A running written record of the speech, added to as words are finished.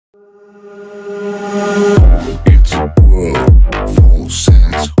It's a world full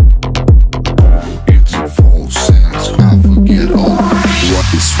sense. It's a full sense. I forget all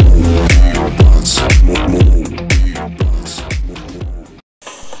what is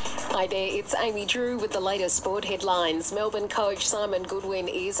Hi there, it's Amy Drew with the latest sport headlines. Melbourne coach Simon Goodwin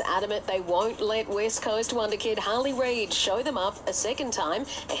is adamant they won't let West Coast wonder kid Harley Reid show them up a second time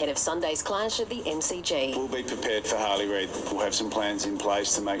ahead of Sunday's clash at the MCG. We'll be prepared for Harley Reid. We'll have some plans in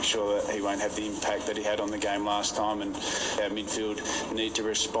place to make sure that he won't have the impact that he had on the game last time, and our midfield need to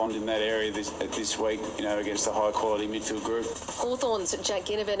respond in that area this week, against a high-quality midfield group. Hawthorn's Jack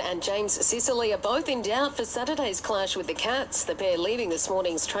Ginnivan and James Sicily are both in doubt for Saturday's clash with the Cats, the pair leaving this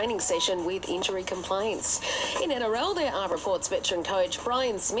morning's training session with injury complaints. In NRL, there are reports veteran coach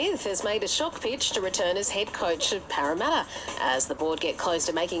Brian Smith has made a shock pitch to return as head coach of Parramatta as the board get close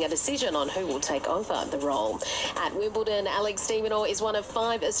to making a decision on who will take over the role. At Wimbledon, Alex de Minaur is one of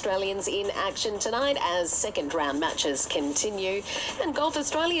 5 Australians in action tonight as second-round matches continue. And Golf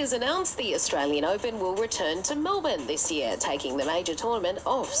Australia's announced the Australian Open will return to Melbourne this year, taking the major tournament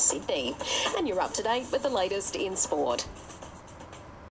off Sydney. And you're up to date with the latest in sport.